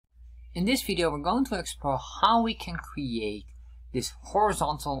In this video, we're going to explore how we can create this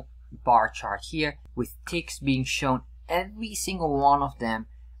horizontal bar chart here with ticks being shown, every single one of them,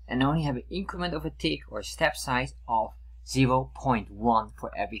 and only have an increment of a tick or step size of 0.1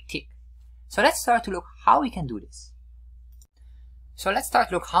 for every tick. So let's start to look how we can do this. So let's start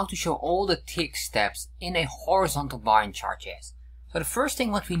to look how to show all the tick steps in a horizontal bar in Chart.js. So the first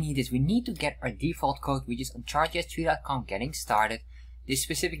thing what we need is we need to get our default code, which is on chartjs3.com getting started. This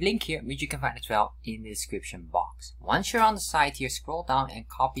specific link here, which you can find as well in the description box. Once you're on the site here, scroll down and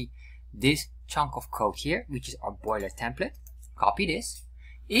copy this chunk of code here, which is our boiler template. Copy this.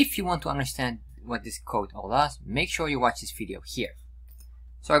 If you want to understand what this code all does, make sure you watch this video here.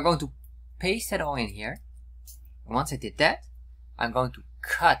 So I'm going to paste it all in here. And once I did that, I'm going to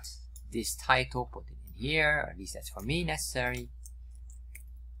cut this title, put it in here, or at least that's for me necessary.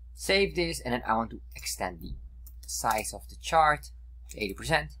 Save this, and then I want to extend the size of the chart.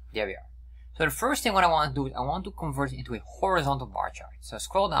 80%, there we are. So the first thing what I want to do is I want to convert it into a horizontal bar chart. So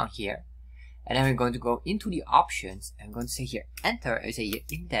scroll down here, and then we're going to go into the options, and I'm going to say here enter, and say here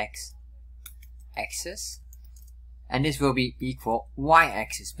index axis, and this will be equal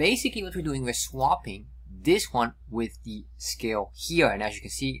y-axis. Basically what we're doing, we're swapping this one with the scale here, and as you can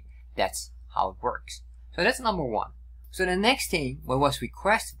see, that's how it works. So that's number one. So the next thing what was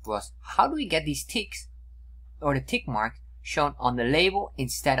requested was, how do we get these ticks or the tick mark shown on the label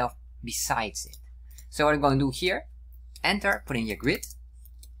instead of besides it? So what I'm going to do here, enter, put in your grid,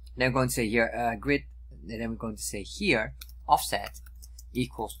 then I'm going to say here grid, and then we're going to say here offset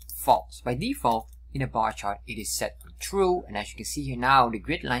equals false. By default in a bar chart it is set to true, and as you can see here now, the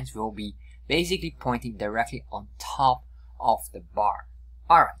grid lines will be basically pointing directly on top of the bar.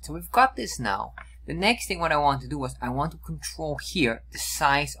 Alright, so we've got this now. The next thing what I want to do is I want to control here the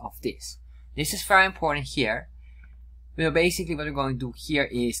size of this. This is very important here. Well, basically what we're going to do here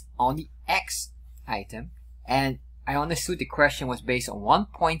is on the X item, and I understood the question was based on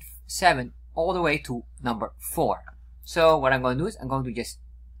 1.7 all the way to number 4. So what I'm going to do is I'm going to just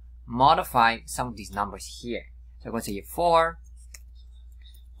modify some of these numbers here. So I'm going to say here 4,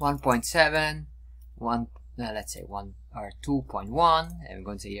 1.7, let's say 1 or 2.1, and we're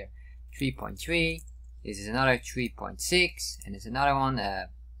going to say here 3.3. This is another 3.6, and there's another one.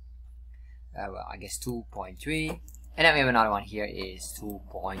 Well, I guess 2.3. And then we have another one here is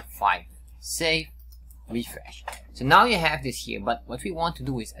 2.5. Save, refresh. So now you have this here, but what we want to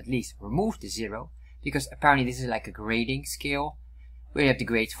do is at least remove the 0, because apparently this is like a grading scale where you have the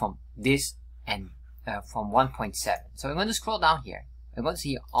grades from this and from 1.7. So we're going to scroll down here. We're going to see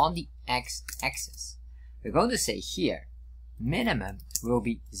here on the x-axis. We're going to say here minimum will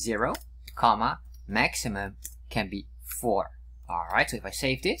be 0, comma, maximum can be 4. Alright, so if I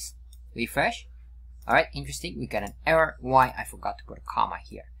save this, refresh. Alright, interesting, we got an error. Why? I forgot to put a comma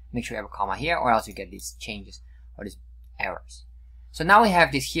here. Make sure you have a comma here, or else you get these changes or these errors. So now we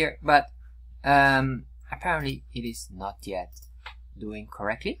have this here, but apparently it is not yet doing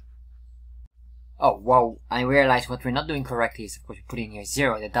correctly. Oh, whoa, I realized what we're not doing correctly is, of course, we're putting here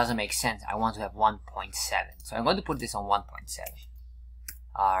 0. That doesn't make sense. I want to have 1.7. So I'm going to put this on 1.7.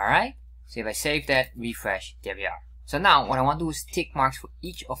 Alright, so if I save that, refresh, there we are. So now what I want to do is tick marks for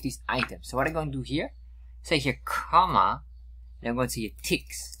each of these items. So what I'm going to do here, say here comma, and I'm going to say here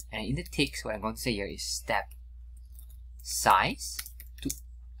ticks. And in the ticks, what I'm going to say here is step size. To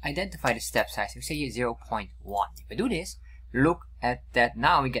identify the step size, we say here 0.1. If I do this, look at that.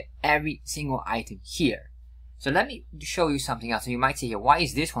 Now we get every single item here. So let me show you something else. So you might say here, why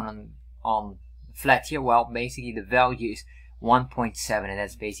is this one on flat here? Well, basically the value is 1.7, and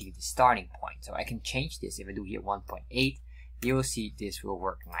that's basically the starting point. So I can change this. If I do here 1.8, you will see this will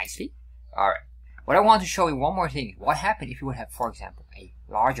work nicely. Alright, what I want to show you one more thing is what happens if you would have, for example, a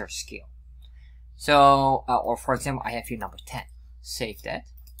larger scale. So or for example, I have here number 10. Save that,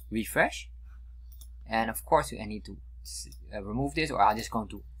 refresh, and of course I need to remove this, or I'm just going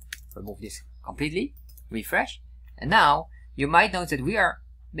to remove this completely, refresh, and now you might notice that we are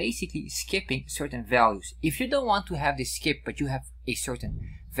basically skipping certain values. If you don't want to have this skip, but you have a certain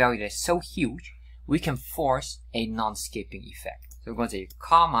value that's so huge, we can force a non-skipping effect. So we're going to say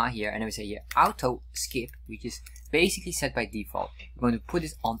comma here, and then we say here auto skip, which is basically set by default. We're going to put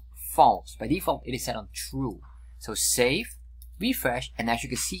this on false. By default it is set on true. So save, refresh, and as you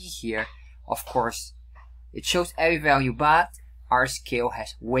can see here, of course it shows every value, but our scale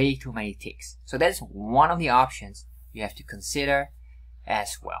has way too many ticks. So that's one of the options you have to consider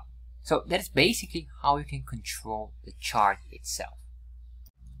as well. So that is basically how you can control the chart itself.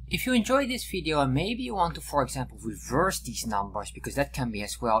 If you enjoyed this video and maybe you want to, for example, reverse these numbers, because that can be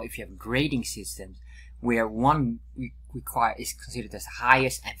as well if you have grading systems where one is considered as the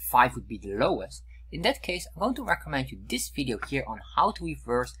highest and 5 would be the lowest, in that case I'm going to recommend you this video here on how to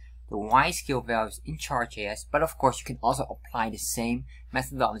reverse the Y scale values in Chart.js, but of course you can also apply the same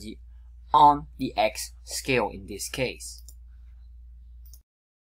methodology on the X scale in this case.